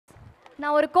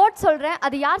நான் ஒரு கோட் சொல்கிறேன்,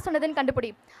 அது யார் சொன்னதுன்னு கண்டுபிடி.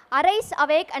 Arise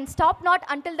awake and stop not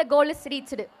until the goal is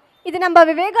reached. இது நம்ம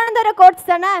விவேகானந்தர கோட்ஸ்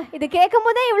தானே? இது கேட்கும்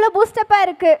போதே இவ்வளோ பூஸ்டப்பாக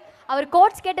இருக்குது. அவர்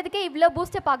கோட்ஸ் கேட்டதுக்கே இவ்வளோ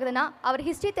பூஸ்டப் ஆகுதுன்னா அவர்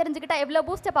ஹிஸ்ட்ரி தெரிஞ்சுக்கிட்டா எவ்வளோ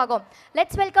பூஸ்டப் ஆகும்.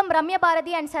 Let's welcome Ramya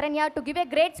Bharathi and Saranya to give a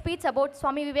great speech about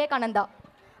Swami Vivekananda.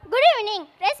 Good evening,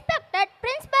 respected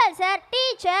principal sir,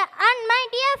 teacher and my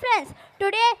dear friends.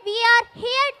 Today we are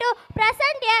here to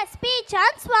present a speech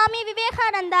on Swami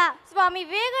Vivekananda. Swami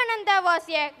Vivekananda was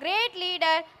a great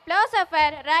leader,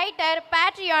 philosopher, writer,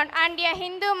 patriot and a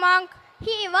Hindu monk.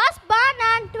 He was born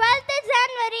on 12th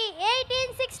January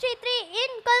 1863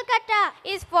 in Kolkata.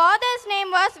 His father's name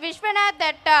was Vishwanath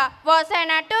Datta, was an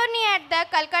attorney at the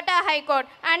Calcutta High Court,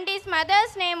 and his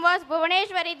mother's name was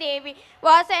Bhuvaneshwari Devi,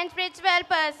 was a spiritual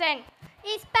person.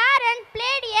 His parents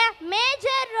played a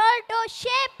major role to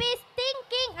shape his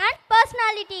thinking and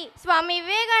personality. Swami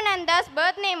Vivekananda's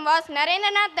birth name was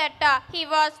Narendranath Datta. He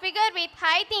was figure with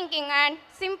high thinking and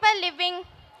simple living.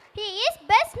 He is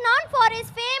best known for his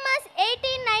famous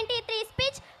 1893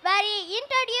 speech where he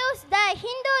introduced the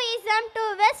Hinduism to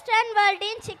Western world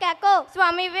in Chicago.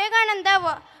 Swami Vivekananda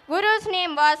Guru's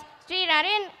name was Sri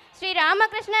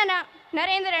Ramakrishna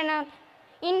Narendranath.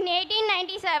 In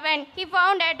 1897, he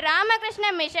founded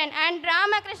Ramakrishna Mission and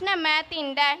Ramakrishna Math in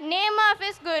the name of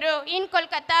his Guru in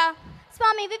Kolkata.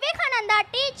 Swami Vivekananda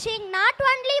teaching not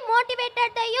only motivated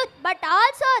the youth but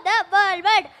also the world.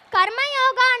 Karma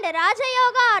Yoga and Raja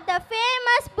Yoga are the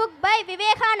famous book by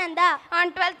Vivekananda. On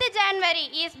 12th January,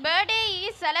 his birthday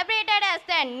is celebrated as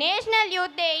the National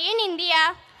Youth Day in India.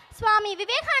 Swami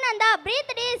Vivekananda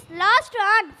breathed his last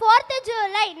on 4th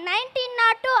July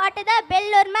 1902 at the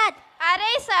Bellur Math.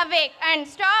 Arise awake and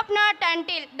stop not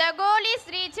until the goal is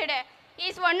reached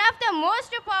is one of the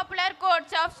most popular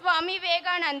quotes of Swami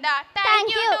Vivekananda. Thank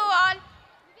you to all.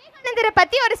 விவேகானந்தரை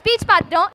பற்றி ஒரு speech பார்த்துட்டோம்.